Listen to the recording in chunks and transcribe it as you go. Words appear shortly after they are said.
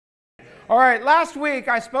All right, last week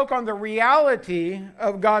I spoke on the reality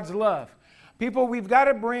of God's love. People, we've got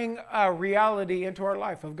to bring a reality into our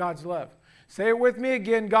life of God's love. Say it with me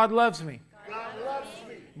again. God loves me. God loves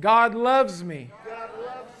me. God loves me. God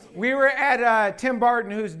loves me. We were at Tim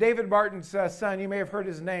Barton, who's David Barton's son. You may have heard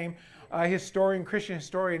his name, historian, Christian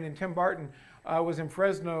historian. And Tim Barton was in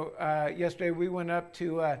Fresno yesterday. We went up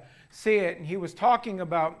to see it, and he was talking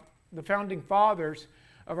about the founding fathers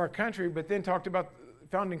of our country, but then talked about the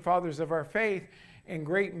founding fathers of our faith and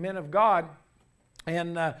great men of God.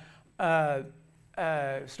 And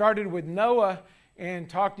started with Noah and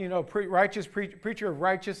talked, preacher of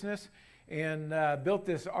righteousness, and built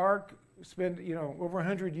this ark, spent, over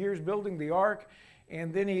 100 years building the ark.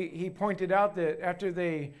 And then he pointed out that after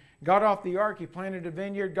they got off the ark, he planted a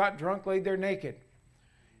vineyard, got drunk, laid there naked.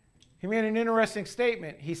 He made an interesting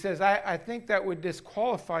statement. He says, I think that would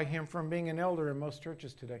disqualify him from being an elder in most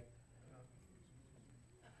churches today.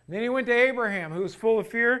 Then he went to Abraham, who was full of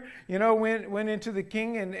fear, went into the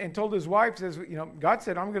king and told his wife, says, God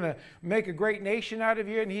said, I'm going to make a great nation out of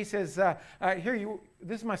you. And he says,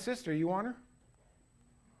 this is my sister. You want her?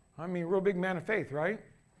 I mean, real big man of faith, right?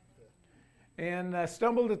 And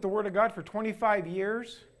stumbled at the word of God for 25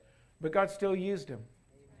 years, but God still used him.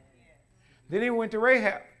 Then he went to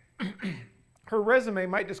Rahab. Her resume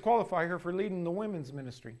might disqualify her for leading the women's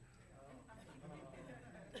ministry.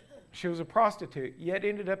 She was a prostitute, yet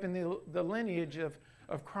ended up in the lineage of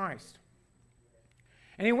Christ.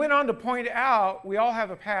 And he went on to point out, we all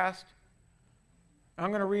have a past.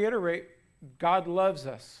 I'm going to reiterate, God loves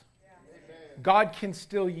us. God can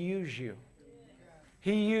still use you.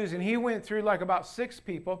 He went through like about 6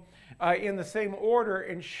 people in the same order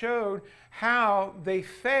and showed how they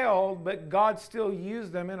failed, but God still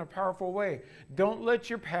used them in a powerful way. Don't let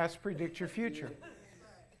your past predict your future.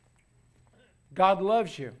 God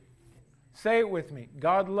loves you. Say it with me.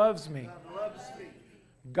 God loves me. God loves me.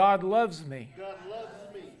 God loves me. God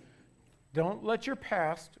loves me. Don't let your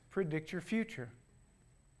past predict your future.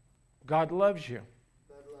 God loves you.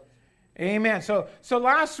 God loves me. Amen. So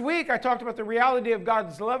last week I talked about the reality of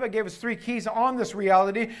God's love. I gave us 3 keys on this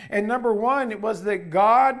reality. And number 1, it was that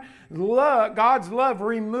God's love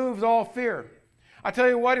removes all fear. I tell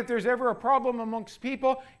you what, if there's ever a problem amongst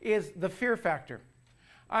people, is the fear factor.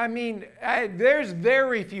 I mean, there's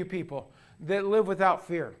very few people that live without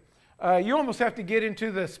fear. You almost have to get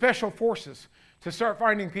into the special forces to start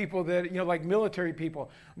finding people that, like military people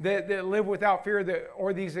that live without fear,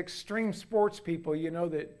 or these extreme sports people,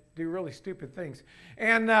 that do really stupid things,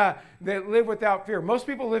 and that live without fear. Most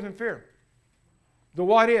people live in fear. The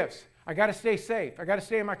what ifs. I got to stay safe. I got to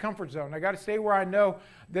stay in my comfort zone. I got to stay where I know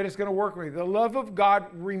that it's going to work with me. The love of God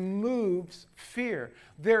removes fear.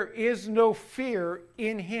 There is no fear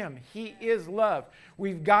in Him. He is love.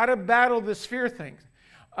 We've got to battle this fear thing.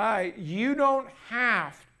 You don't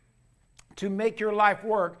have to make your life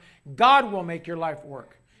work. God will make your life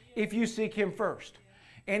work if you seek Him first.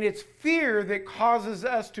 And it's fear that causes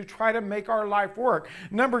us to try to make our life work.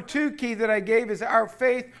 Number 2 key that I gave is our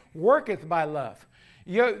faith worketh by love.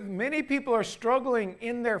 Many people are struggling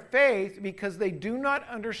in their faith because they do not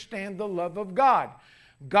understand the love of God.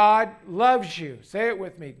 God loves you. Say it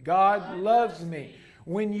with me. God loves me.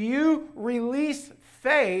 When you release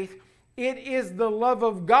faith, it is the love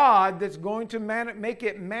of God that's going to make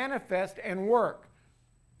it manifest and work.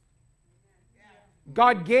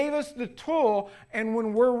 God gave us the tool, and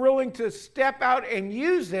when we're willing to step out and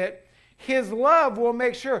use it, His love will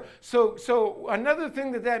make sure. So another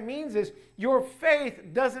thing that means is your faith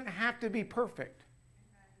doesn't have to be perfect.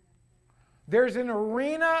 There's an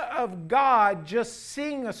arena of God just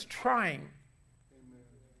seeing us trying.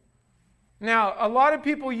 Now, a lot of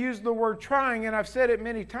people use the word trying, and I've said it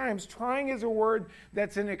many times. Trying is a word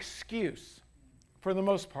that's an excuse for the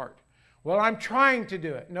most part. Well, I'm trying to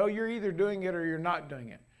do it. No, you're either doing it or you're not doing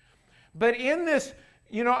it. But in this,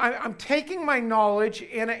 I'm taking my knowledge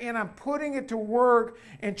and I'm putting it to work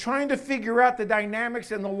and trying to figure out the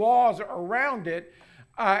dynamics and the laws around it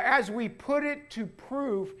as we put it to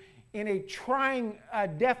proof in a trying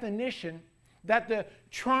definition, that the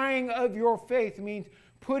trying of your faith means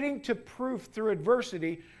putting to proof through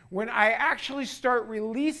adversity. When I actually start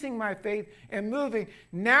releasing my faith and moving,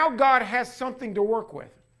 now God has something to work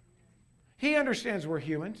with. He understands we're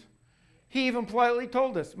humans. He even politely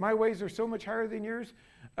told us, my ways are so much higher than yours,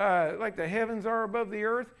 like the heavens are above the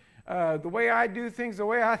earth. The way I do things, the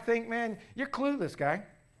way I think, man, you're clueless, guy.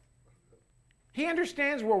 He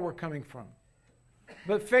understands where we're coming from.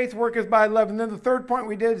 But faith worketh by love. And then the third point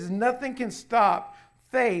we did is nothing can stop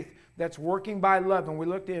faith that's working by love. And we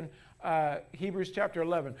looked in Hebrews chapter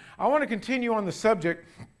 11. I want to continue on the subject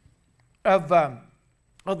of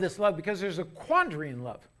of this love because there's a quandary in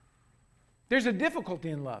love. There's a difficulty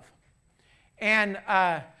in love. And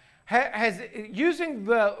using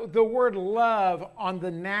the word love on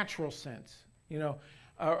the natural sense,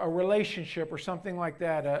 a relationship or something like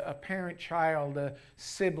that, a parent-child, a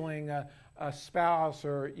sibling, a spouse,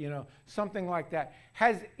 or something like that.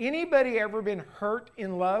 Has anybody ever been hurt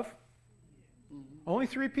in love? Only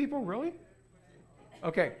 3 people, really?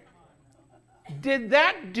 Okay. Did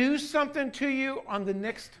that do something to you on the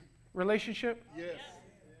next relationship? Yes.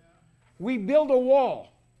 We build a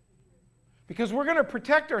wall because we're going to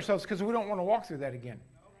protect ourselves because we don't want to walk through that again.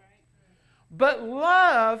 But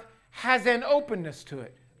love has an openness to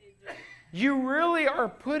it. You really are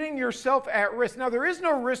putting yourself at risk. Now, there is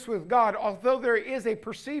no risk with God, although there is a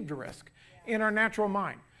perceived risk in our natural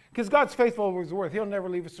mind. Because God's faithful over His word. He'll never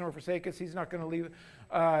leave us nor forsake us. He's not going to leave,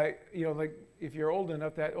 like if you're old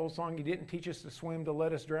enough, that old song, He didn't teach us to swim to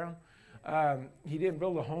let us drown. He didn't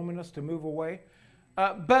build a home in us to move away.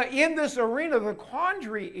 But in this arena, the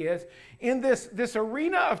quandary is, in this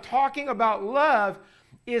arena of talking about love,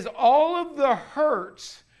 is all of the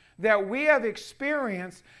hurts that we have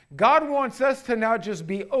experienced. God wants us to now just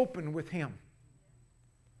be open with Him.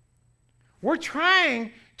 We're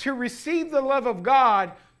trying to receive the love of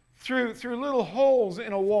God through little holes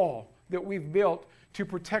in a wall that we've built to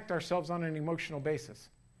protect ourselves on an emotional basis.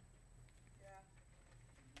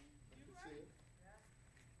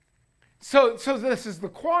 So this is the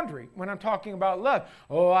quandary when I'm talking about love.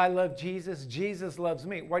 Oh, I love Jesus. Jesus loves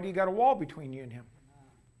me. Why do you got a wall between you and Him?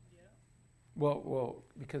 Well,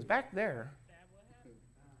 because back there.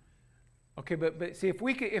 Okay, but see, if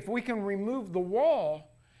we can remove the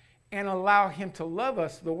wall and allow Him to love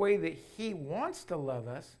us the way that He wants to love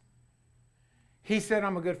us, He said,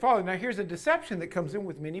 I'm a good father. Now, here's a deception that comes in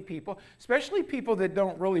with many people, especially people that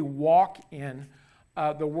don't really walk in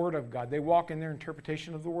the Word of God. They walk in their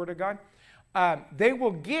interpretation of the Word of God. They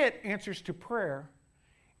will get answers to prayer,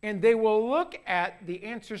 and they will look at the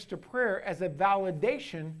answers to prayer as a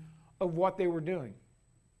validation of what they were doing,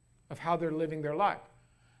 of how they're living their life.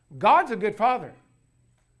 God's a good father.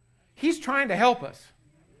 He's trying to help us.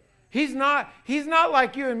 He's not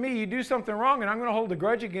like you and me. You do something wrong, and I'm going to hold a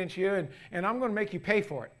grudge against you, and I'm going to make you pay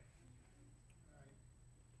for it.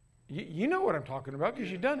 You know what I'm talking about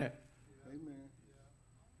because you've done it. Amen.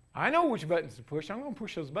 I know which buttons to push. I'm going to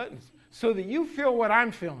push those buttons so that you feel what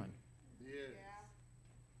I'm feeling.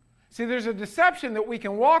 See, there's a deception that we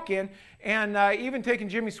can walk in, and even taking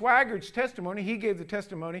Jimmy Swaggart's testimony, he gave the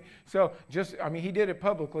testimony. So he did it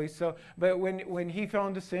publicly. So, but when he fell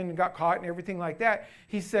into sin and got caught and everything like that,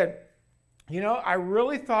 he said, I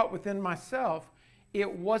really thought within myself it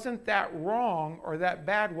wasn't that wrong or that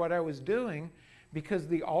bad what I was doing because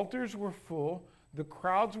the altars were full, the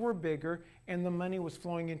crowds were bigger, and the money was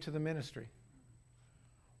flowing into the ministry.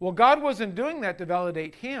 Well, God wasn't doing that to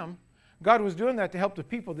validate him. God was doing that to help the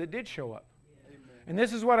people that did show up. Amen. And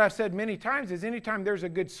this is what I've said many times, is anytime there's a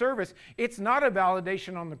good service, it's not a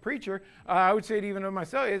validation on the preacher. I would say it even of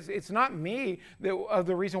myself. It's not me of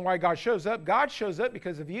the reason why God shows up. God shows up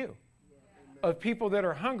because of you, of people that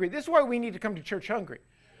are hungry. This is why we need to come to church hungry.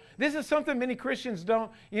 This is something many Christians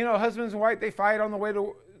don't, husbands and wives, they fight on the way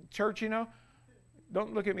to church,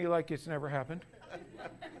 Don't look at me like it's never happened.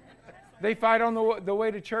 They fight on the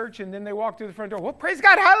way to church, and then they walk through the front door. Well, praise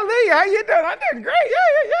God, hallelujah. How you doing? I'm doing great.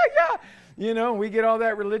 Yeah. We get all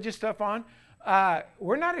that religious stuff on.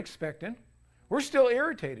 We're not expecting. We're still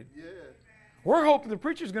irritated. Yeah. We're hoping the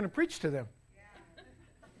preacher's going to preach to them. Yeah.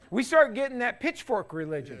 We start getting that pitchfork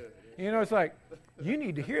religion. Yeah. It's like, you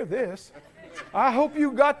need to hear this. I hope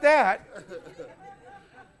you got that.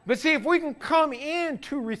 But see, if we can come in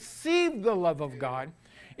to receive the love of God,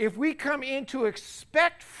 if we come in to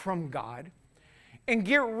expect from God and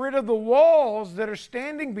get rid of the walls that are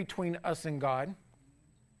standing between us and God,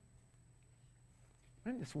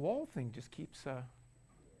 man, this wall thing just keeps...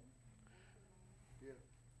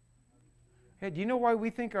 Hey, do you know why we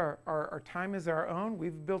think our time is our own?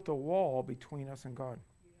 We've built a wall between us and God.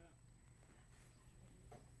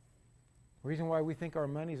 The reason why we think our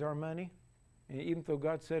money's our money, and even though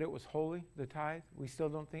God said it was holy, the tithe, we still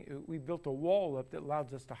don't think, we built a wall up that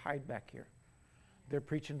allows us to hide back here. They're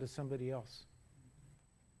preaching to somebody else.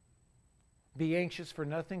 Be anxious for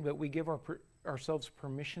nothing, but we give ourselves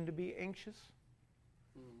permission to be anxious.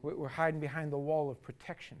 We're hiding behind the wall of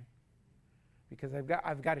protection because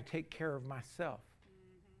I've got to take care of myself.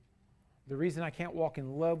 The reason I can't walk in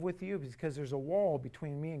love with you is because there's a wall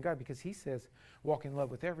between me and God, because he says walk in love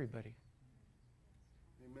with everybody.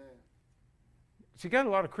 So you got a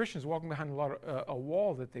lot of Christians walking behind a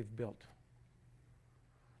wall that they've built.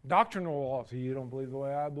 Doctrinal walls. So you don't believe the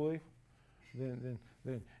way I believe? Then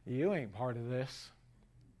then you ain't part of this.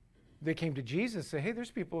 They came to Jesus and said, hey, there's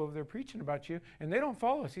people over there preaching about you, and they don't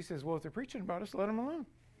follow us. He says, well, if they're preaching about us, let them alone.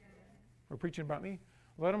 Or preaching about me,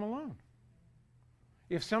 let them alone.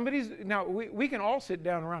 If somebody's, now we can all sit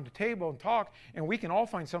down around the table and talk, and we can all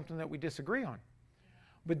find something that we disagree on.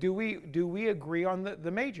 But do we agree on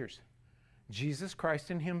the majors? Jesus Christ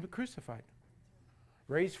and Him crucified.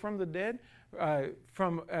 Raised from the dead,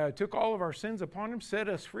 took all of our sins upon Him, set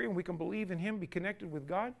us free, and we can believe in Him, be connected with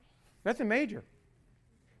God. That's a major.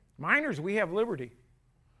 Minors, we have liberty.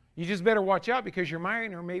 You just better watch out, because your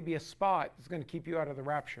minor may be a spot that's going to keep you out of the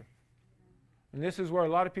rapture. And this is where a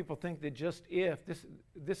lot of people think that just if,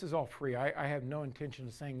 this is all free. I have no intention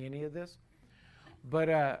of saying any of this.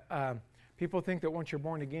 But people think that once you're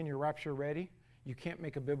born again, you're rapture ready. You can't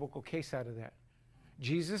make a biblical case out of that.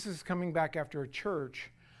 Jesus is coming back after a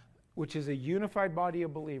church, which is a unified body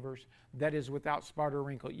of believers that is without spot or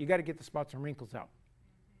wrinkle. You got to get the spots and wrinkles out.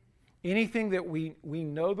 Anything that we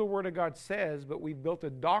know the Word of God says, but we've built a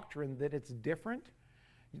doctrine that it's different,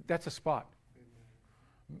 that's a spot.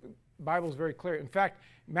 The Bible's very clear. In fact,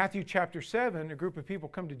 Matthew chapter 7, a group of people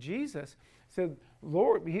come to Jesus, said,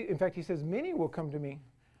 Lord, in fact, he says, many will come to me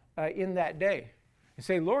in that day and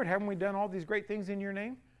say, Lord, haven't we done all these great things in your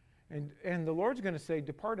name? And the Lord's going to say,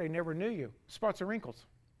 depart, I never knew you. Spots and wrinkles.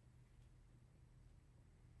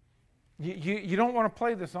 You don't want to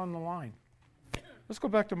play this on the line. Let's go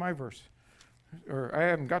back to my verse. Or I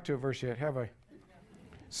haven't got to a verse yet, have I?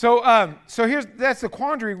 So that's the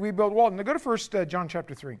quandary we built, Walton. Now go to 1 John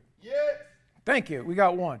chapter 3. Yes. Thank you. We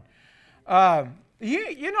got one.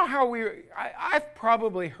 You know how I've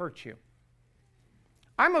probably hurt you.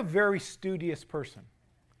 I'm a very studious person.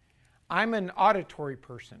 I'm an auditory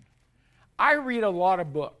person. I read a lot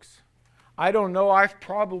of books. I don't know, I've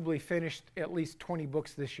probably finished at least 20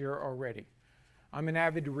 books this year already. I'm an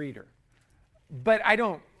avid reader. But I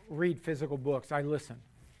don't read physical books. I listen.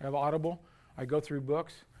 I have Audible. I go through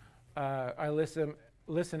books. I listen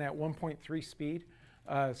at 1.3 speed.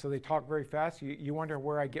 So they talk very fast. You wonder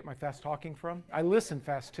where I get my fast talking from? I listen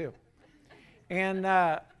fast too. And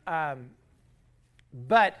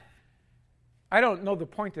but I don't know the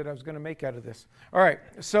point that I was going to make out of this. All right.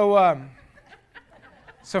 So 1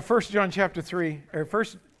 John chapter 3, or 1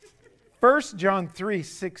 John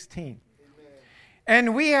 3:16.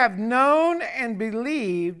 And we have known and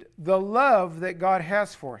believed the love that God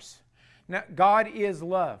has for us. Now, God is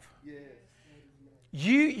love. Yes.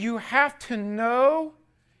 You have to know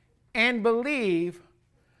and believe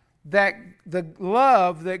that the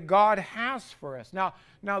love that God has for us. Now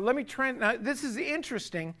let me try. Now, this is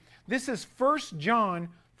interesting. This is 1 John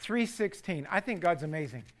 3:16. I think God's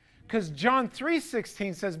amazing. Because John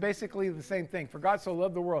 3:16 says basically the same thing. For God so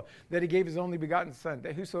loved the world that He gave His only begotten Son,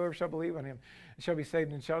 that whosoever shall believe on Him shall be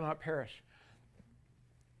saved and shall not perish.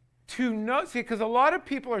 To know, see, because a lot of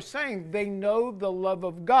people are saying they know the love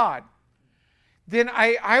of God. Then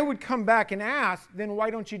I would come back and ask, then why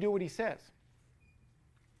don't you do what He says?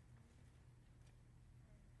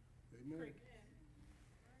 Amen.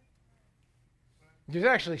 There's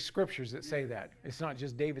actually scriptures that say that. It's not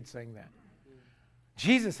just David saying that.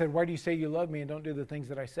 Jesus said, why do you say you love me and don't do the things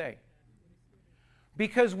that I say?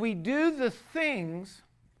 Because we do the things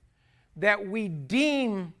that we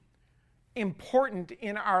deem important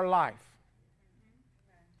in our life.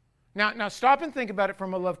 Now stop and think about it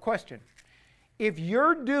from a love question. If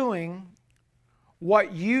you're doing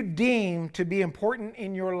what you deem to be important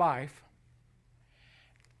in your life,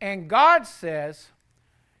 and God says,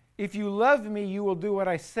 if you love me, you will do what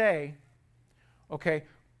I say, okay,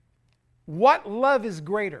 what love is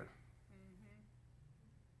greater?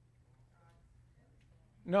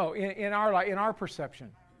 No, in our life, in our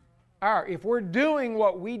perception. If we're doing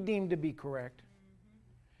what we deem to be correct,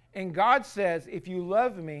 and God says, if you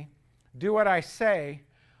love me, do what I say,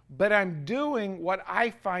 but I'm doing what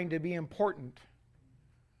I find to be important,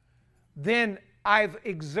 then I've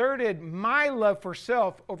exerted my love for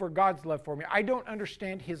self over God's love for me. I don't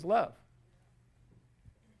understand His love.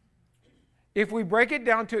 If we break it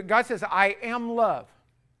down to it, God says, I am love.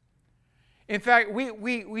 In fact,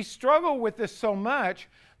 we struggle with this so much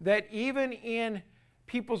that even in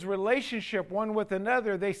people's relationship one with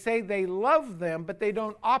another, they say they love them, but they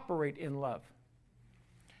don't operate in love.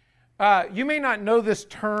 You may not know this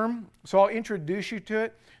term, so I'll introduce you to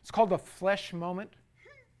it. It's called the flesh moment.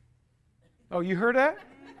 Oh, you heard that?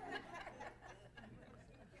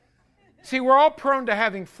 See, we're all prone to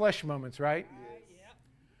having flesh moments, right?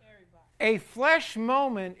 A flesh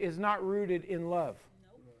moment is not rooted in love.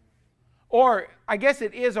 Or, I guess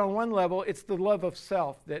it is on one level, it's the love of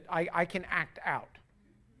self that I can act out.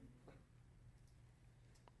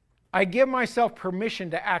 I give myself permission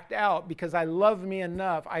to act out because I love me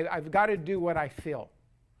enough. I've got to do what I feel.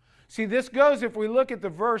 See, this goes, if we look at the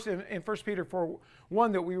verse in 1 Peter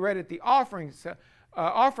 4:1 that we read at the offering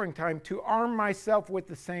time, to arm myself with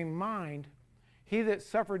the same mind. He that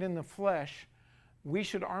suffered in the flesh, we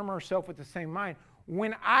should arm ourselves with the same mind.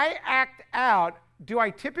 When I act out, do I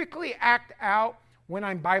typically act out when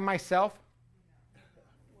I'm by myself?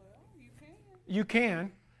 Well, you can. You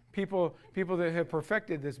can. People that have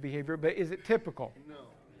perfected this behavior, but is it typical? No.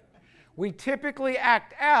 We typically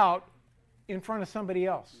act out in front of somebody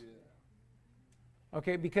else.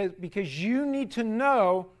 Okay, because you need to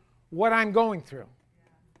know what I'm going through.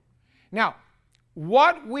 Now,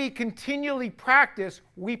 what we continually practice,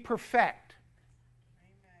 we perfect.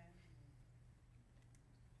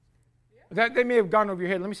 That may have gone over your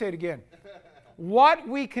head. Let me say it again. What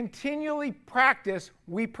we continually practice,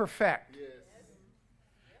 we perfect. Yes.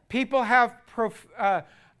 People have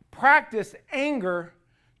practiced anger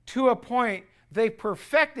to a point they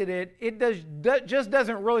perfected it. It just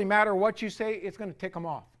doesn't really matter what you say. It's going to tick them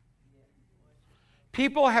off.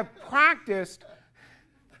 People have practiced.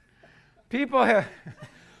 People have.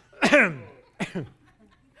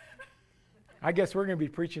 I guess we're going to be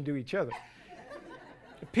preaching to each other.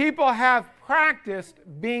 People have practiced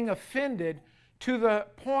being offended to the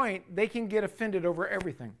point they can get offended over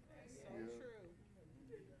everything.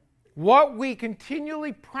 What we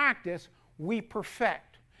continually practice, we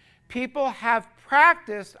perfect. People have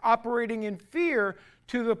practiced operating in fear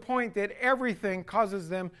to the point that everything causes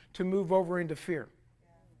them to move over into fear.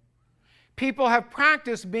 People have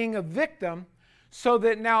practiced being a victim so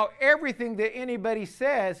that now everything that anybody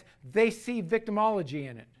says, they see victimology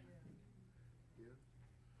in it.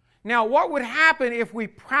 Now, what would happen if we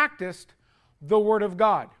practiced the Word of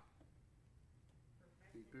God?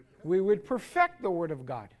 We would perfect the Word of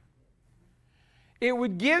God. It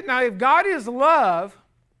would give, now if God is love,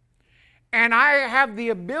 and I have the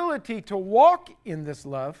ability to walk in this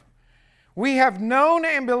love, we have known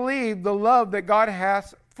and believed the love that God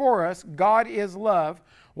has for us. God is love.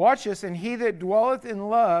 Watch this, and he that dwelleth in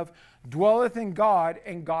love dwelleth in God,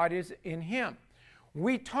 and God is in him.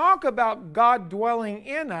 We talk about God dwelling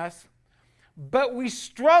in us, but we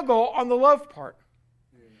struggle on the love part.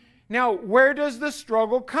 Now, where does the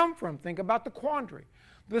struggle come from? Think about the quandary.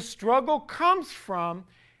 The struggle comes from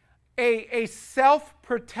a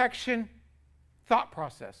self-protection thought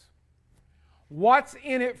process. What's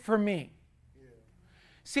in it for me?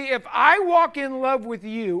 See, if I walk in love with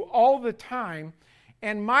you all the time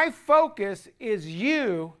and my focus is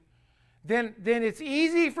you, then it's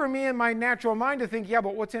easy for me in my natural mind to think, yeah,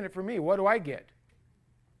 but what's in it for me? What do I get?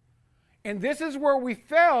 And this is where we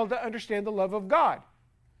fail to understand the love of God.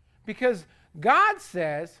 Because God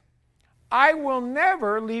says, I will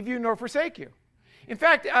never leave you nor forsake you. In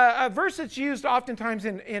fact, a verse that's used oftentimes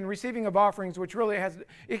in receiving of offerings, which really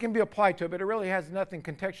it can be applied to it, but it really has nothing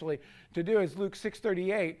contextually to do, is Luke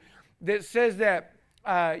 6:38, that says that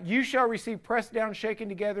you shall receive pressed down, shaken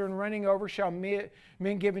together, and running over shall men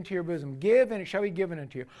give into your bosom. Give, and it shall be given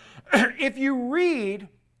unto you. If you read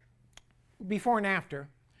before and after,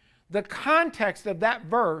 the context of that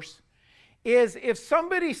verse is if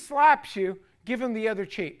somebody slaps you, give them the other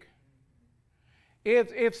cheek.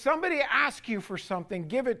 If somebody asks you for something,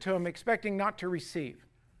 give it to them, expecting not to receive.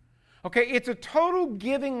 Okay, it's a total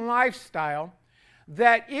giving lifestyle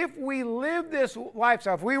that if we live this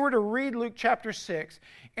lifestyle, if we were to read Luke chapter 6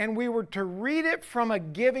 and we were to read it from a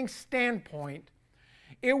giving standpoint,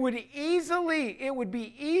 it would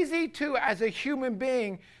be easy to, as a human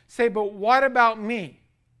being, say, but what about me?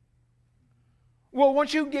 Well,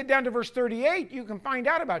 once you get down to verse 38, you can find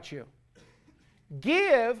out about you.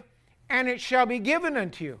 Give, and it shall be given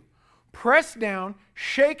unto you. Pressed down,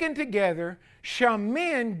 shaken together, shall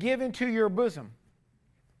men give into your bosom.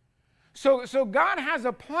 So God has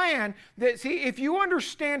a plan that, see, if you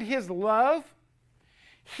understand his love,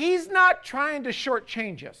 he's not trying to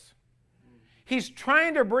shortchange us. He's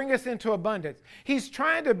trying to bring us into abundance. He's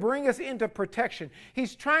trying to bring us into protection.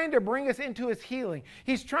 He's trying to bring us into his healing.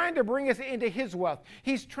 He's trying to bring us into his wealth.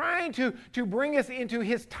 He's trying to bring us into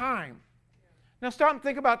his time. Now stop and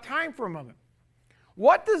think about time for a moment.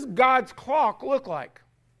 What does God's clock look like?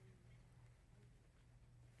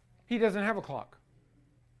 He doesn't have a clock.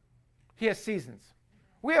 He has seasons.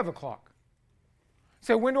 We have a clock.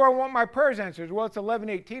 So when do I want my prayers answered? Well, it's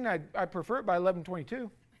 11:18. I prefer it by 11:22.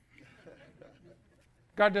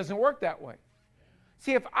 God doesn't work that way.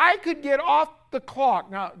 See, if I could get off the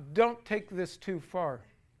clock, now don't take this too far.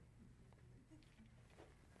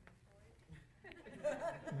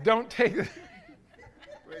 Don't take it.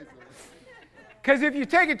 Because if you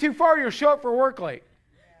take it too far, you'll show up for work late.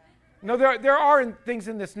 No, there are things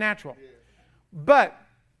in this natural. But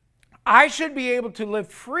I should be able to live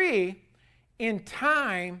free in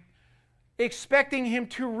time, expecting him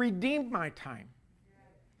to redeem my time.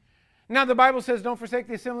 Now, the Bible says, don't forsake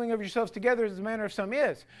the assembling of yourselves together as the manner of some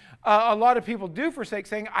is. A lot of people do forsake,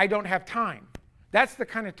 saying, I don't have time. That's the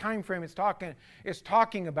kind of time frame it's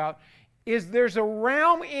talking about. Is there's a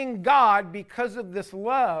realm in God because of this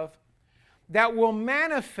love that will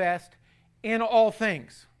manifest in all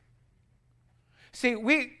things. See,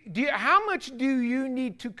 how much do you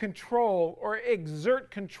need to control or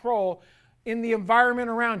exert control in the environment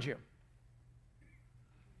around you?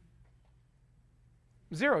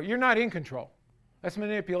 Zero. You're not in control. That's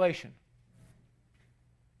manipulation.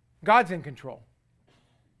 God's in control.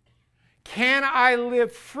 Can I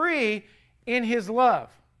live free in his love?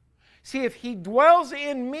 See, if he dwells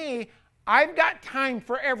in me, I've got time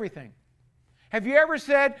for everything. Have you ever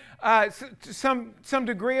said to some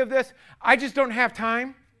degree of this, I just don't have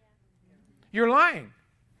time? You're lying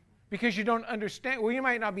because you don't understand. Well, you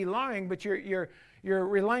might not be lying, but you're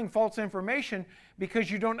relaying false information because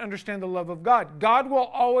you don't understand the love of God. God will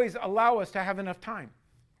always allow us to have enough time.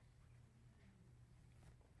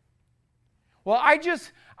 Well, I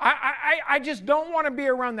just don't want to be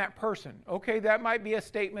around that person. Okay, that might be a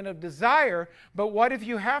statement of desire, but what if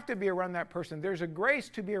you have to be around that person? There's a grace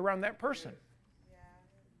to be around that person. Yeah.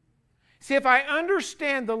 See, if I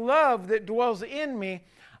understand the love that dwells in me,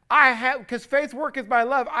 because faith worketh by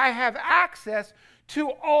love, I have access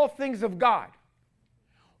to all things of God.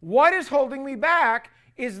 What is holding me back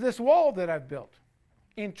is this wall that I've built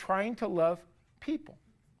in trying to love people.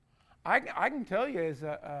 I can tell you as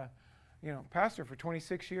a pastor for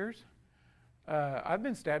 26 years, I've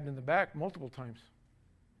been stabbed in the back multiple times.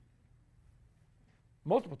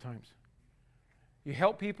 Multiple times. You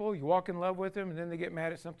help people, you walk in love with them, and then they get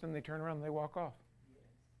mad at something, they turn around and they walk off.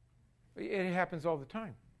 It happens all the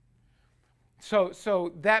time. So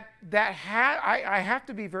I have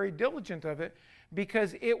to be very diligent of it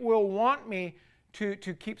because it will want me to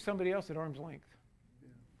keep somebody else at arm's length.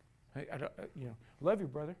 I don't, love you,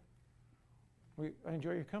 brother. I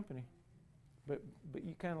enjoy your company. But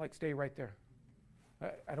you kind of like stay right there.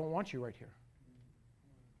 I don't want you right here.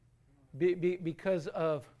 Because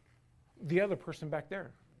of the other person back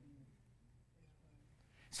there.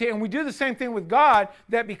 See, and we do the same thing with God,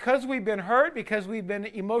 that because we've been hurt, because we've been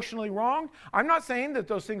emotionally wronged, I'm not saying that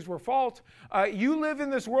those things were false. You live in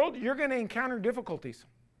this world, you're going to encounter difficulties.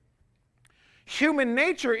 Human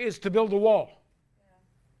nature is to build a wall.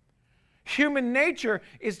 Human nature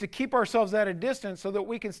is to keep ourselves at a distance so that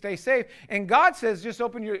we can stay safe. And God says, just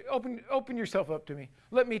open yourself up to me.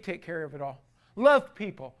 Let me take care of it all. Love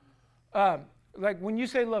people. Like when you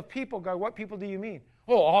say love people, God, what people do you mean?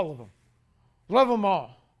 Oh, all of them. Love them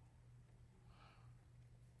all.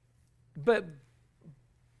 But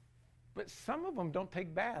some of them don't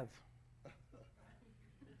take baths.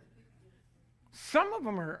 Some of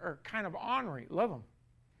them are kind of ornery. Love them.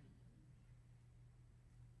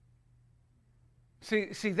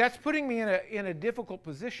 See, that's putting me in a difficult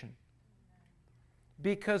position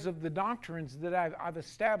because of the doctrines that I've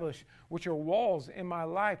established, which are walls in my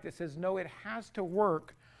life that says, no, it has to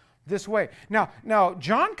work this way. Now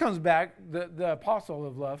John comes back, the apostle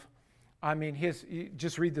of love. I mean, you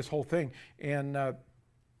just read this whole thing, and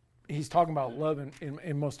he's talking about love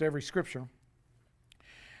in most every scripture.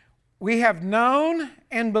 We have known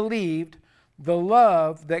and believed the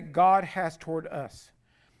love that God has toward us.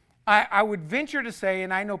 I would venture to say,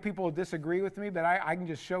 and I know people will disagree with me, but I can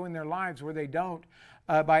just show in their lives where they don't,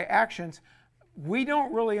 by actions, we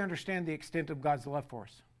don't really understand the extent of God's love for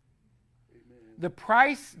us. Amen. The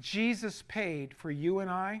price Jesus paid for you and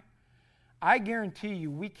I guarantee you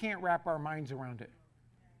we can't wrap our minds around it.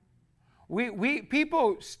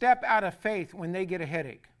 People step out of faith when they get a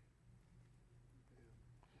headache.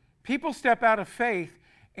 People step out of faith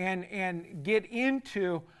and get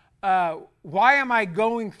into why am I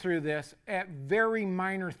going through this at very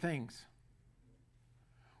minor things.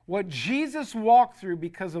 What Jesus walked through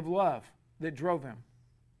because of love that drove him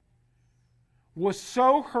was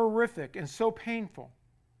so horrific and so painful.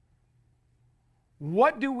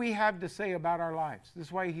 What do we have to say about our lives? This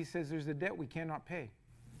is why he says there's a debt we cannot pay.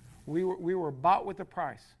 We were bought with a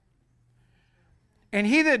price. And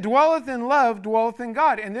he that dwelleth in love dwelleth in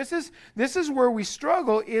God. And this is where we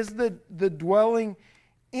struggle, is the dwelling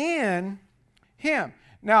in him.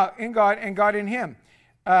 Now, in God and God in him.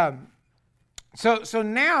 So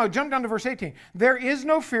now, jump down to verse 18. There is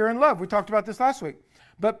no fear in love. We talked about this last week.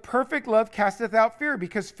 But perfect love casteth out fear,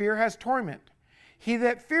 because fear has torment. He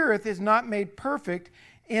that feareth is not made perfect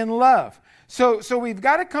in love. So we've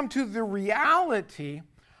got to come to the reality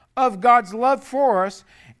of God's love for us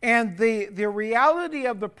and the reality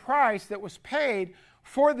of the price that was paid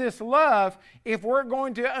for this love if we're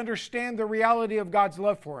going to understand the reality of God's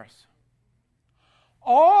love for us.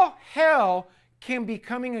 All hell can be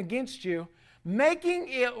coming against you, making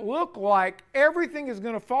it look like everything is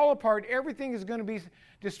going to fall apart, everything is going to be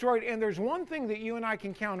destroyed. And there's one thing that you and I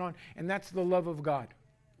can count on, and that's the love of God.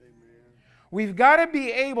 Amen. We've got to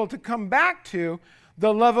be able to come back to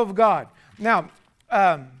the love of God. Now,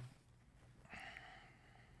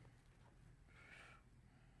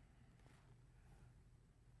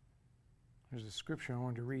 there's a scripture I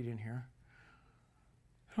wanted to read in here.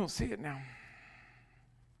 I don't see it now.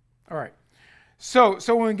 All right. So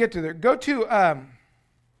when we get to there, go to,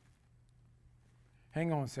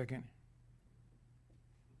 hang on a second.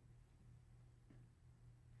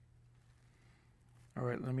 All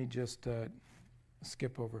right, let me just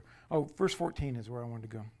skip over. Oh, verse 14 is where I wanted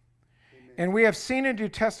to go. Amen. And we have seen and do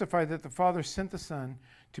testify that the Father sent the Son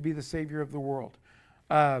to be the Savior of the world.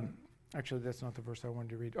 Actually, that's not the verse I wanted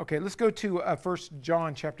to read. Okay, let's go to 1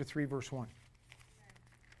 John chapter 3, verse 1.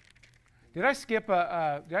 Did I skip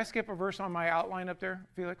a verse on my outline up there,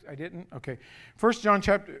 Felix? I didn't? Okay. 1 John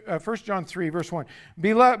 3, verse 1.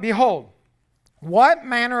 Behold, what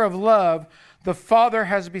manner of love the Father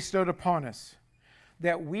has bestowed upon us,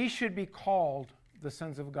 that we should be called the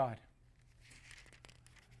sons of God.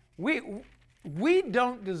 We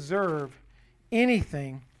don't deserve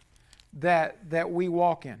anything that we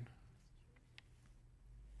walk in.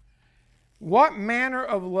 What manner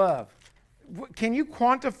of love? Can you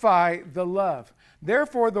quantify the love?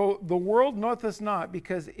 Therefore, the world knoweth us not,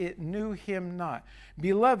 because it knew him not.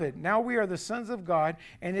 Beloved, now we are the sons of God,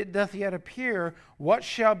 and it doth yet appear what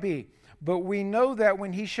shall be. But we know that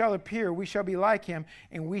when he shall appear, we shall be like him,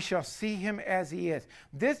 and we shall see him as he is.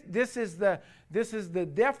 This is the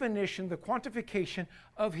definition, the quantification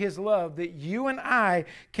of his love, that you and I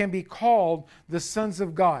can be called the sons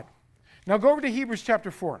of God. Now go over to Hebrews chapter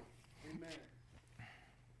 4.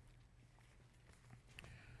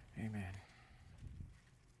 Amen.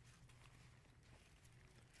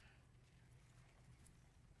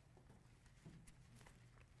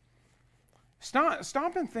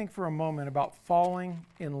 Stop and think for a moment about falling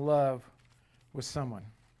in love with someone.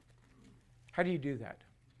 How do you do that?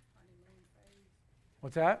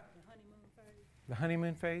 What's that? The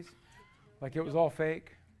honeymoon phase? Like it was all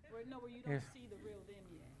fake? Well, no, you don't see the real them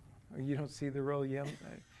yet. Or you don't see the real them?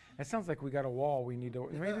 It sounds like we got a wall we need to...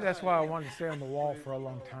 Maybe that's why I wanted to stay on the wall for a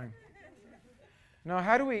long time. No,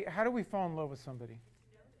 how do we fall in love with somebody?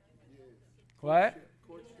 What?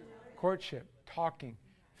 Courtship, talking,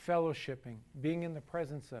 fellowshipping, being in the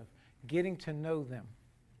presence of, getting to know them.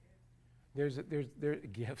 There's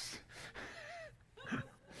gifts.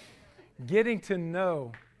 getting to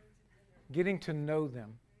know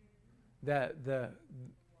them.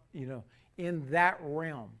 In that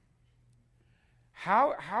realm.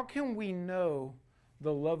 How can we know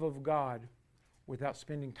the love of God without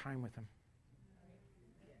spending time with him?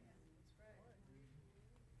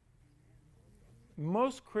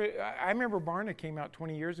 I remember Barna came out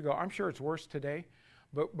 20 years ago. I'm sure it's worse today.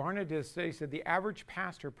 But Barna did a study. He said the average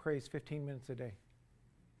pastor prays 15 minutes a day.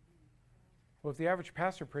 Well, if the average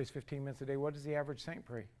pastor prays 15 minutes a day, what does the average saint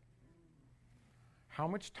pray? How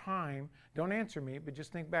much time, don't answer me, but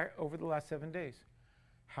just think back over the last 7 days.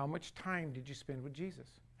 How much time did you spend with Jesus?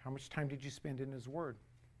 How much time did you spend in his word?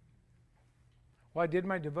 Well, I did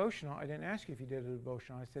my devotional. I didn't ask you if you did a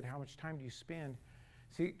devotional. I said, how much time do you spend?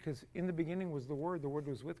 See, because in the beginning was the Word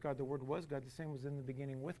was with God, the Word was God, the same was in the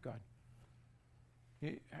beginning with God.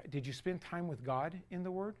 Did you spend time with God in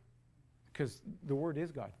the Word? Because the Word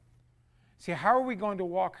is God. See, how are we going to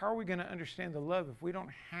walk, how are we going to understand the love if we don't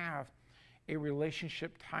have a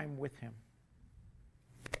relationship time with him?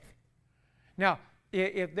 Now,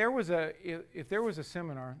 if there was a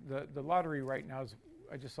seminar, the lottery right now is,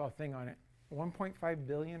 I just saw a thing on it, 1.5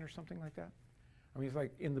 billion or something like that. I mean, it's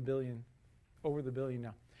like in the billion. Over the billion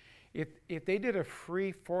now. If they did a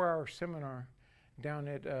free 4-hour seminar down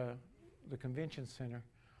at the convention center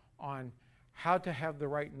on how to have the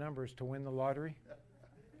right numbers to win the lottery,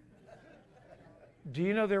 do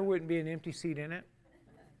you know there wouldn't be an empty seat in it?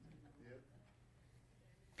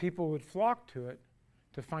 People would flock to it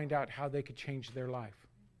to find out how they could change their life.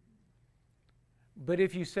 But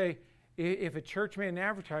if you say, if a church made an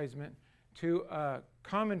advertisement to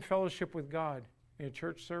come and fellowship with God in a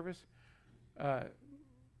church service,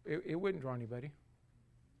 it wouldn't draw anybody. In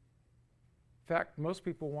fact, most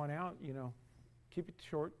people want out, keep it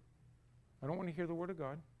short. I don't want to hear the word of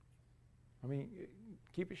God. I mean,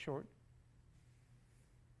 keep it short.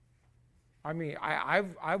 I mean,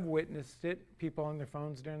 I've witnessed it, people on their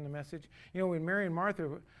phones during the message. You know, when Mary and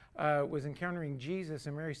Martha was encountering Jesus,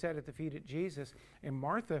 and Mary sat at the feet of Jesus, and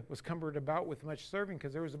Martha was cumbered about with much serving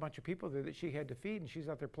because there was a bunch of people there that she had to feed, and she's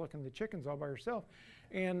out there plucking the chickens all by herself.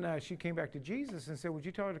 And she came back to Jesus and said, would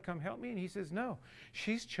you tell her to come help me? And he says, no,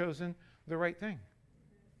 she's chosen the right thing.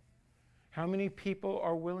 How many people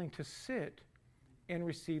are willing to sit and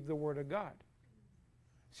receive the Word of God?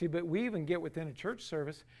 See, but we even get within a church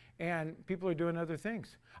service and people are doing other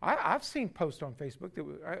things. I've seen posts on Facebook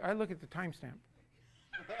that I look at the timestamp.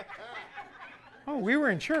 Oh, we were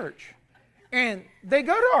in church. And they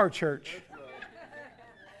go to our church.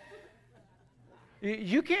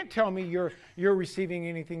 You can't tell me you're receiving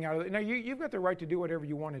anything out of it. Now, you've got the right to do whatever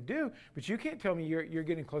you want to do, but you can't tell me you're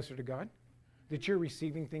getting closer to God, that you're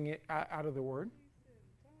receiving things out of the Word.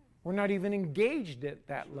 We're not even engaged at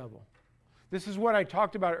that level. This is what I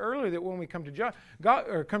talked about earlier, that when we come to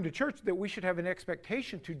come to church, that we should have an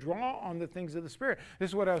expectation to draw on the things of the Spirit. This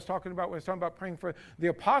is what I was talking about when I was talking about praying for the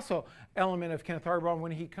apostle element of Kenneth Arbaugh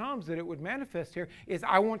when he comes, that it would manifest here, is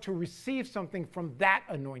I want to receive something from that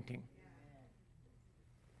anointing.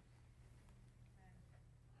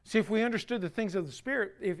 See, if we understood the things of the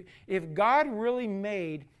Spirit, if God really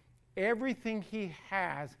made everything He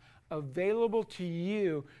has available to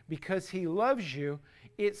you because He loves you,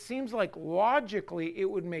 it seems like logically it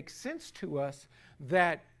would make sense to us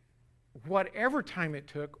that whatever time it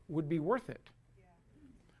took would be worth it. Yeah.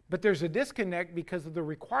 But there's a disconnect because of the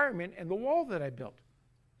requirement and the wall that I built.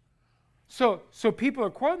 So people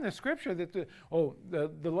are quoting the scripture that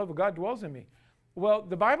the love of God dwells in me. Well,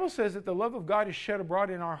 the Bible says that the love of God is shed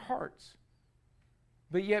abroad in our hearts.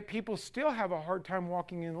 But yet people still have a hard time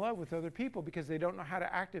walking in love with other people because they don't know how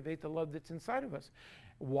to activate the love that's inside of us.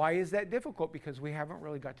 Why is that difficult? Because we haven't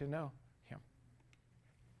really got to know Him.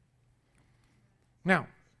 Now,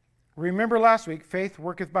 remember last week, faith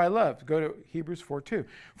worketh by love. Go to Hebrews 4:2.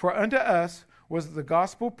 For unto us was the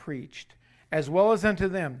gospel preached, as well as unto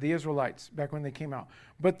them, the Israelites, back when they came out.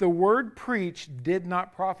 But the word preached did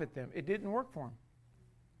not profit them. It didn't work for them.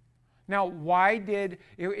 Now,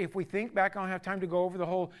 if we think back, I don't have time to go over the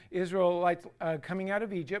whole Israelites coming out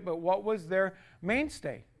of Egypt, but what was their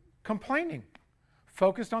mainstay? Complaining.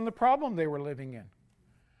 Focused on the problem they were living in.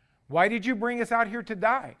 Why did you bring us out here to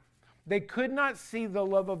die? They could not see the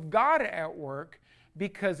love of God at work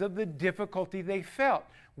because of the difficulty they felt.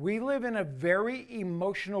 We live in a very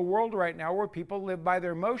emotional world right now where people live by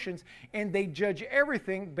their emotions and they judge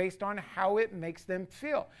everything based on how it makes them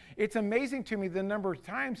feel. It's amazing to me the number of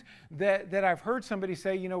times that I've heard somebody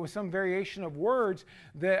say, you know, with some variation of words,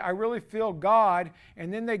 that I really feel God,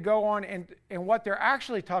 and then they go on and what they're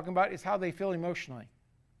actually talking about is how they feel emotionally.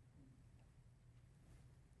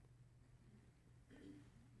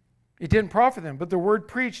 It didn't profit them, but the word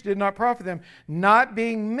preached did not profit them, not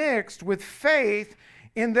being mixed with faith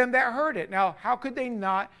in them that heard it. Now, how could they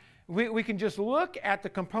not? We can just look at the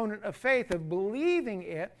component of faith, of believing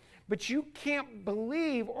it, but you can't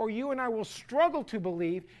believe, or you and I will struggle to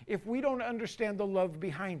believe, if we don't understand the love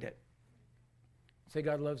behind it. Say,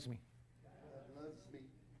 God loves me. God loves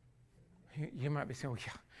me. You might be saying,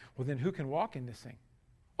 well, then who can walk in this thing?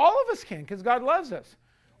 All of us can, because God loves us.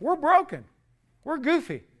 We're broken. We're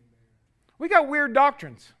goofy. We got weird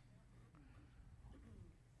doctrines.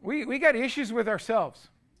 We got issues with ourselves.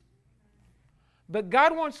 But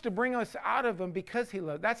God wants to bring us out of them because He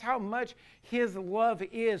loves. That's how much His love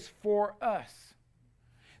is for us.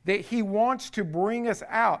 That He wants to bring us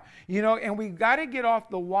out. You know, and we got to get off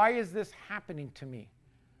the why is this happening to me?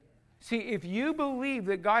 See, if you believe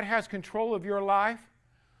that God has control of your life,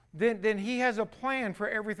 then He has a plan for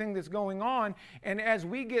everything that's going on. And as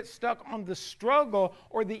we get stuck on the struggle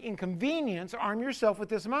or the inconvenience, arm yourself with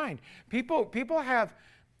this mind. People have,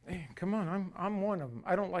 come on, I'm one of them.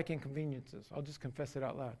 I don't like inconveniences. I'll just confess it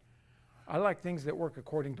out loud. I like things that work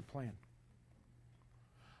according to plan.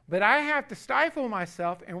 But I have to stifle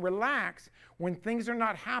myself and relax when things are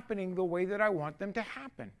not happening the way that I want them to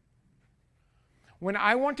happen. When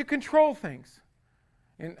I want to control things,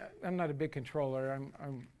 and I'm not a big controller,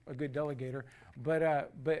 I'm a good delegator, but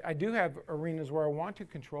I do have arenas where I want to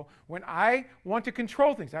control. When I want to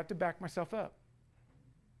control things, I have to back myself up.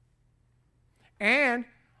 And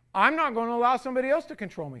I'm not going to allow somebody else to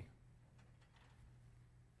control me.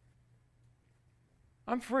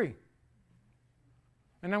 I'm free.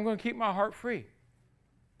 And I'm going to keep my heart free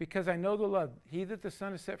because I know the love. He that the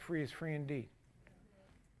Son has set free is free indeed.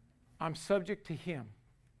 I'm subject to Him.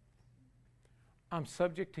 I'm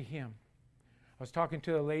subject to Him. I was talking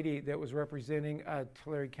to a lady that was representing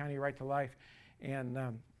Tulare County Right to Life, and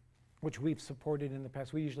which we've supported in the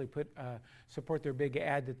past. We usually support their big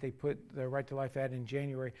ad that they put, the Right to Life ad in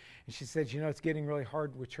January. And she said, it's getting really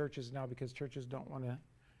hard with churches now because churches don't want to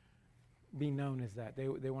be known as that.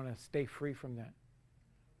 They want to stay free from that.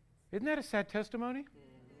 Isn't that a sad testimony?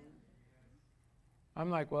 I'm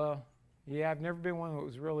like, well, yeah, I've never been one that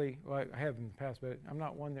was really, well, I have in the past, but I'm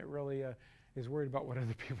not one that really is worried about what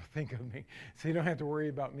other people think of me. So you don't have to worry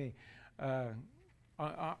about me.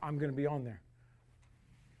 I'm going to be on there.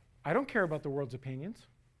 I don't care about the world's opinions,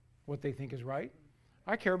 what they think is right.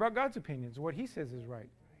 I care about God's opinions, what He says is right.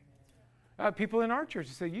 People in our church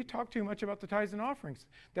say, you talk too much about the tithes and offerings.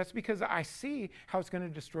 That's because I see how it's going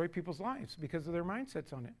to destroy people's lives because of their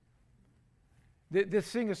mindsets on it.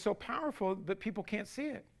 This thing is so powerful that people can't see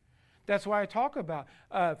it. That's why I talk about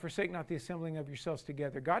forsake not the assembling of yourselves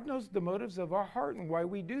together. God knows the motives of our heart and why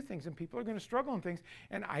we do things, and people are going to struggle in things,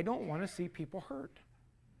 and I don't want to see people hurt.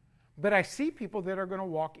 But I see people that are going to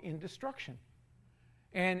walk in destruction.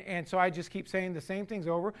 And so I just keep saying the same things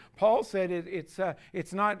over. Paul said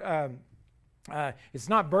it's not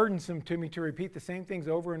burdensome to me to repeat the same things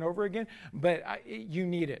over and over again, but you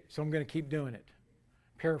need it, so I'm going to keep doing it.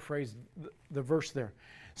 Paraphrase the verse there.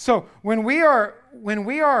 So when we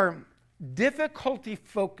are difficulty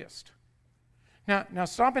focused, now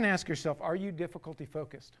stop and ask yourself, are you difficulty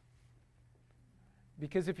focused?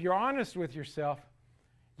 Because if you're honest with yourself,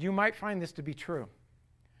 you might find this to be true.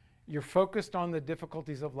 You're focused on the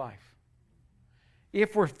difficulties of life.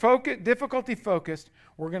 If we're difficulty focused,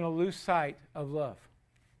 we're going to lose sight of love.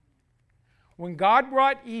 When God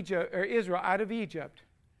brought Israel out of Egypt,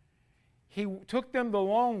 He took them the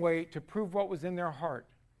long way to prove what was in their heart.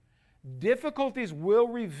 Difficulties will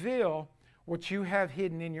reveal what you have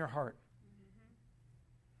hidden in your heart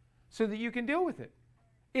so that you can deal with it.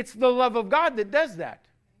 It's the love of God that does that.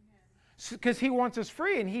 Because He wants us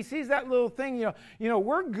free, and He sees that little thing.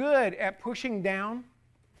 We're good at pushing down.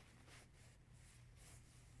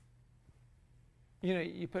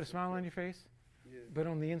 You put a smile on your face, but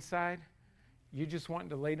on the inside, you're just wanting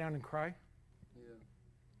to lay down and cry. Yeah.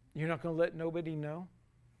 You're not going to let nobody know.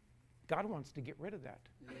 God wants to get rid of that.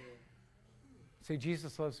 Yeah. Say,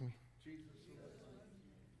 Jesus loves me. Jesus loves me.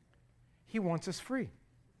 He wants us free.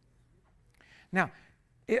 Now,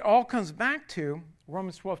 it all comes back to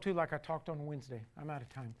Romans 12:2, like I talked on Wednesday. I'm out of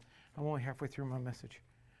time. I'm only halfway through my message.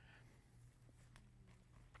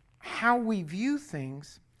 How we view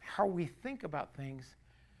things, how we think about things,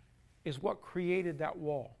 is what created that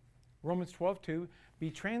wall. Romans 12:2, be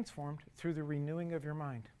transformed through the renewing of your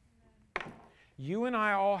mind. You and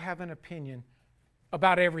I all have an opinion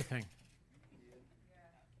about everything.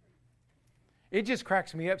 It just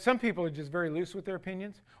cracks me up. Some people are just very loose with their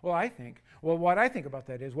opinions. Well, I think. Well, what I think about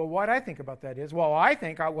that is. Well, what I think about that is. Well, I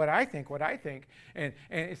think what I think. And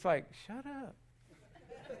it's like, shut up.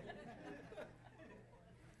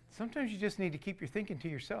 Sometimes you just need to keep your thinking to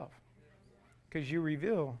yourself because you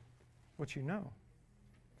reveal what you know.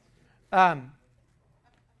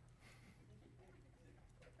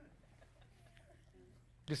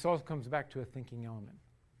 This all comes back to a thinking element.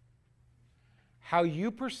 How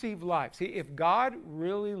you perceive life. See, if God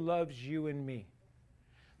really loves you and me,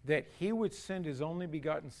 that He would send His only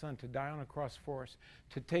begotten Son to die on a cross for us,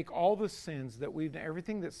 to take all the sins that we've done,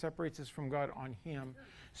 everything that separates us from God on Him,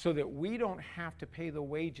 so that we don't have to pay the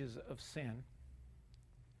wages of sin.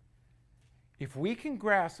 If we can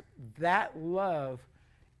grasp that love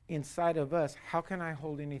inside of us, how can I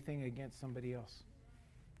hold anything against somebody else?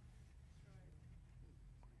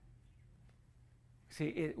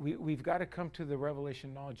 See, we've got to come to the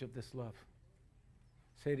revelation knowledge of this love.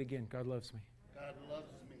 Say it again. God loves me. God loves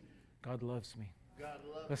me. God loves me. God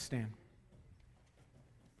loves me. Let's stand.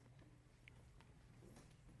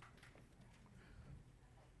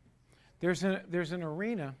 There's an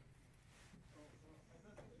arena.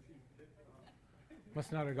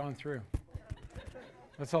 Must not have gone through.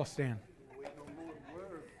 Let's all stand.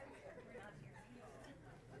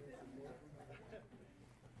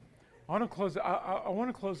 I want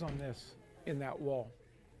to close on this in that wall.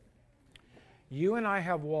 You and I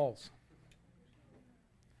have walls.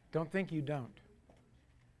 Don't think you don't.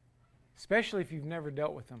 Especially if you've never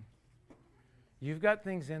dealt with them. You've got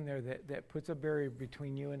things in there that puts a barrier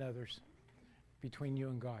between you and others, between you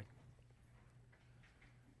and God.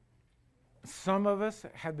 Some of us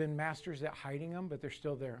have been masters at hiding them, but they're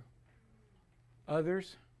still there.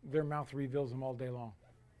 Others, their mouth reveals them all day long.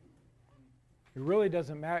 It really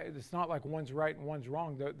doesn't matter. It's not like one's right and one's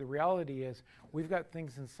wrong. The reality is we've got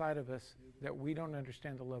things inside of us that we don't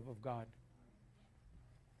understand the love of God.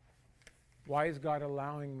 Why is God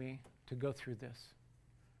allowing me to go through this?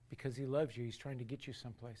 because he loves you. He's trying to get you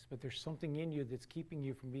someplace. But there's something in you that's keeping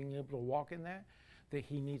you from being able to walk in that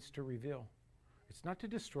he needs to reveal. It's not to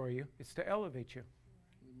destroy you. It's to elevate you.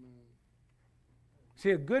 Amen.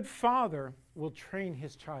 See, a good father will train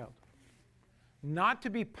his child. Not to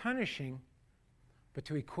be punishing, but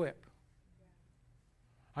to equip.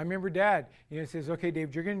 I remember Dad, says, okay,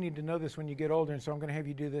 Dave, you're going to need to know this when you get older, and so I'm going to have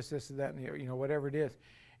you do this, this, and that, and whatever it is.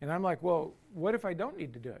 And I'm like, well, what if I don't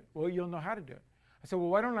need to do it? Well, you'll know how to do it. I said, well,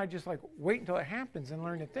 why don't I just wait until it happens and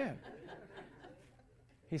learn it then?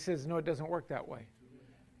 He says, no, it doesn't work that way.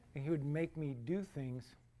 And he would make me do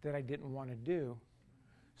things that I didn't want to do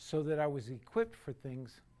so that I was equipped for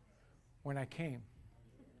things when I came.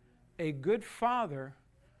 A good father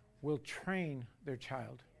will train their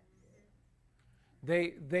child.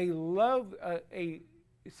 They love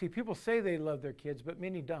see, people say they love their kids, but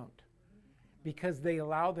many don't, because they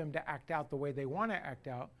allow them to act out the way they want to act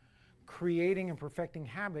out, creating and perfecting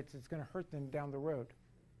habits that's going to hurt them down the road.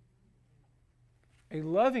 A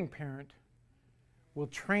loving parent will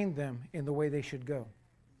train them in the way they should go.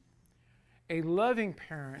 A loving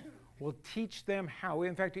parent will teach them how.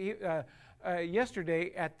 In fact,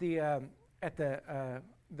 yesterday at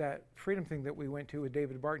that freedom thing that we went to with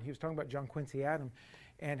David Barton, he was talking about John Quincy Adams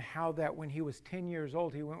and how that when he was 10 years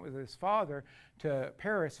old, he went with his father to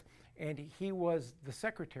Paris, and he was the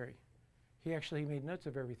secretary. He made notes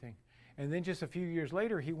of everything. And then just a few years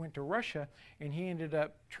later, he went to Russia, and he ended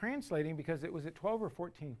up translating, because it was at 12 or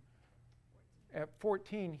 14. At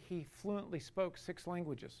 14, he fluently spoke 6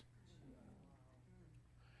 languages.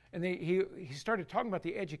 And he started talking about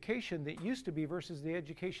the education that used to be versus the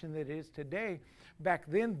education that is today. Back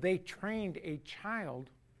then, they trained a child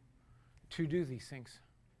to do these things.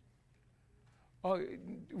 Oh,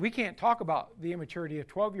 we can't talk about the immaturity of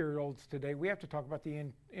 12-year-olds today. We have to talk about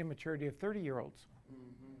the immaturity of 30-year-olds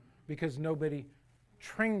because nobody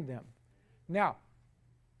trained them. Now,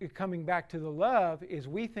 coming back to the love is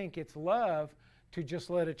we think it's love to just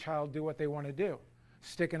let a child do what they want to do.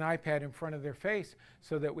 Stick an iPad in front of their face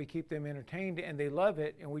so that we keep them entertained and they love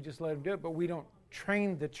it, and we just let them do it, but we don't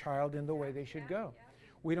train the child in the way they should go.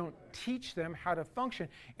 We don't teach them how to function.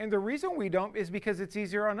 And the reason we don't is because it's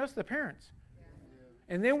easier on us, the parents.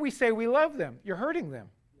 And then we say we love them. You're hurting them.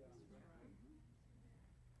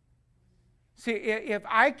 See, if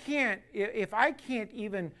I can't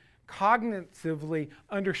even cognitively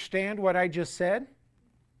understand what I just said,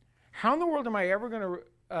 how in the world am I ever going to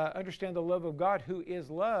understand the love of God, who is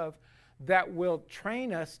love, that will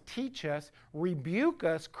train us, teach us, rebuke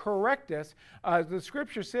us, correct us? The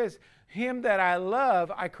scripture says, him that I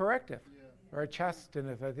love, I correcteth. Yeah. Or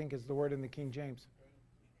chasteneth, I think is the word in the King James.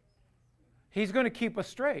 He's going to keep us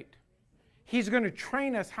straight. He's going to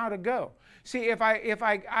train us how to go. See, if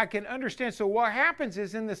I can understand, so what happens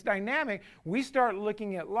is in this dynamic, we start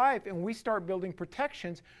looking at life and we start building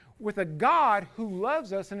protections with a God who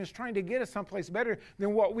loves us and is trying to get us someplace better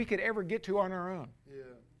than what we could ever get to on our own. Yeah.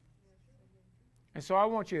 And so I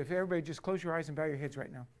want you, if everybody just close your eyes and bow your heads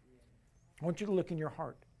right now. I want you to look in your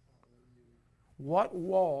heart. What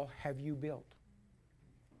wall have you built?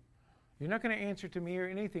 You're not going to answer to me or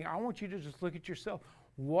anything. I want you to just look at yourself.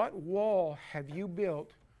 What wall have you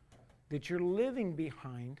built that you're living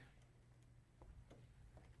behind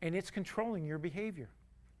and it's controlling your behavior?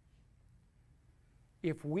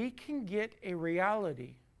 If we can get a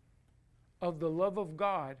reality of the love of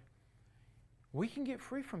God, we can get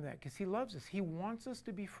free from that because He loves us. He wants us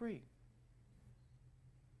to be free.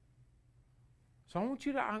 So I want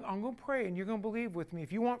you to, I'm going to pray and you're going to believe with me.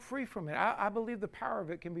 If you want free from it, I believe the power of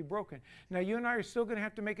it can be broken. Now you and I are still going to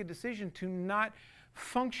have to make a decision to not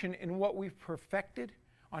function in what we've perfected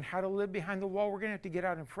on how to live behind the wall. We're going to have to get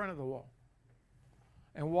out in front of the wall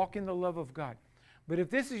and walk in the love of God. But if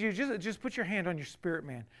this is you, just put your hand on your spirit,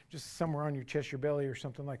 man, just somewhere on your chest, your belly or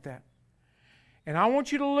something like that. And I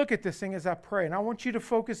want you to look at this thing as I pray. And I want you to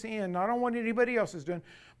focus in, not on what anybody else is doing,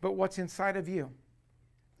 but what's inside of you.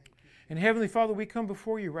 And Heavenly Father, we come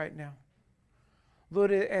before you right now.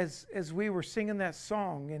 Lord, as we were singing that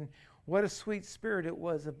song, and what a sweet spirit it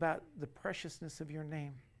was about the preciousness of your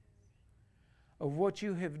name, of what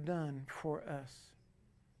you have done for us.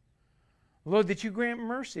 Lord, that you grant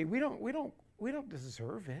mercy. We don't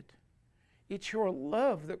deserve it. It's your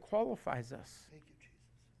love that qualifies us. Thank you, Jesus.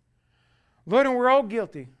 Lord, and we're all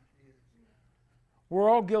guilty. We're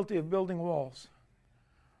all guilty of building walls.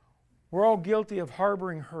 We're all guilty of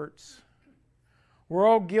harboring hurts. We're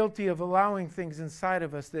all guilty of allowing things inside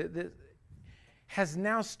of us that has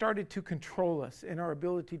now started to control us in our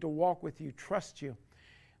ability to walk with you, trust you,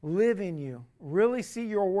 live in you, really see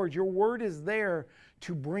your word. Your word is there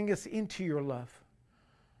to bring us into your love,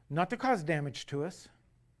 not to cause damage to us.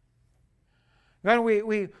 God,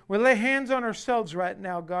 we lay hands on ourselves right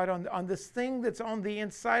now, God, on this thing that's on the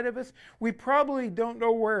inside of us. We probably don't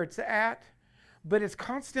know where it's at, but it's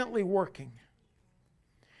constantly working.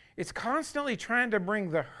 It's constantly trying to bring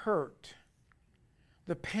the hurt,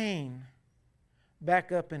 the pain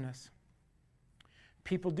back up in us.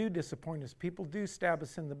 People do disappoint us. People do stab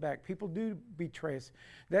us in the back. People do betray us.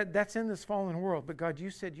 That's in this fallen world. But God, you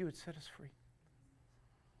said you would set us free.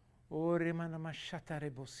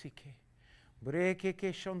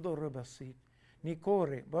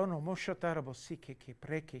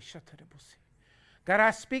 God,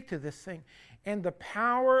 I speak to this thing. And the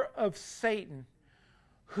power of Satan,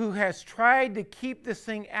 who has tried to keep this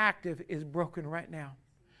thing active, is broken right now.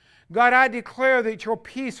 God, I declare that your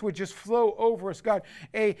peace would just flow over us. God,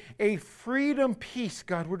 a freedom peace,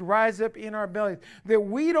 God, would rise up in our bellies, that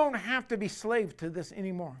we don't have to be slaves to this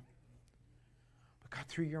anymore. But God,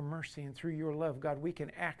 through your mercy and through your love, God, we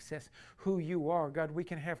can access who you are. God, we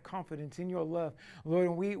can have confidence in your love. Lord,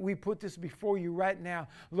 and we put this before you right now.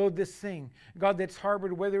 Lord, this thing, God, that's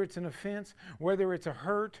harbored, whether it's an offense, whether it's a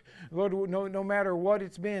hurt, Lord, no matter what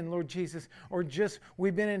it's been, Lord Jesus, or just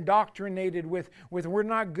we've been indoctrinated with we're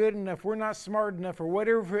not good enough, we're not smart enough, or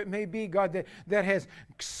whatever it may be, God, that has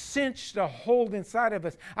cinched a hold inside of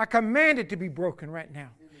us. I command it to be broken right now.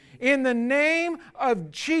 In the name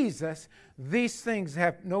of Jesus, these things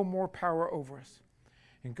have no more power over us.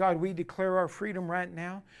 And God, we declare our freedom right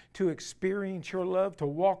now to experience your love, to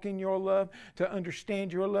walk in your love, to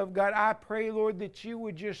understand your love. God, I pray, Lord, that you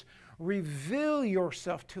would just reveal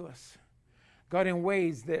yourself to us, God, in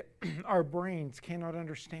ways that our brains cannot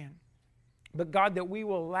understand. But God, that we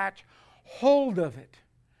will latch hold of it.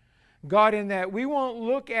 God, in that we won't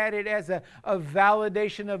look at it as a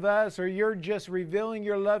validation of us, or you're just revealing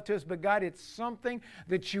your love to us, but God, it's something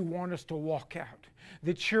that you want us to walk out,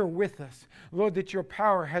 that you're with us. Lord, that your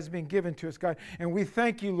power has been given to us, God. And we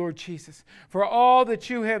thank you, Lord Jesus, for all that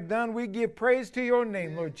you have done. We give praise to your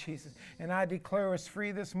name, Lord Jesus. And I declare us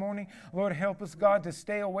free this morning. Lord, help us, God, to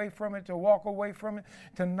stay away from it, to walk away from it,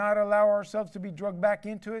 to not allow ourselves to be drugged back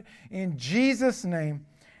into it. In Jesus' name,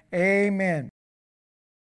 amen.